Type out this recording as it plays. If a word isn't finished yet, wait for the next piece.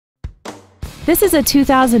This is a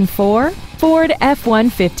 2004 Ford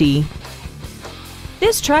F-150.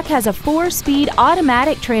 This truck has a 4-speed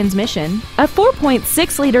automatic transmission, a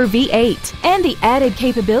 4.6-liter V8, and the added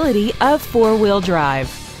capability of 4-wheel drive.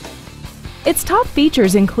 Its top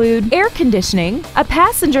features include air conditioning, a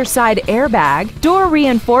passenger side airbag, door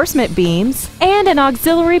reinforcement beams, and an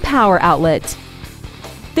auxiliary power outlet.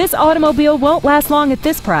 This automobile won't last long at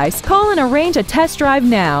this price. Call and arrange a test drive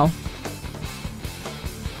now.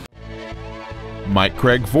 Mike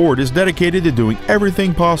Craig Ford is dedicated to doing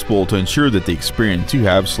everything possible to ensure that the experience you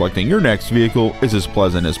have selecting your next vehicle is as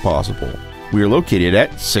pleasant as possible. We are located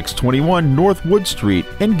at 621 North Wood Street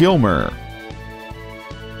in Gilmer.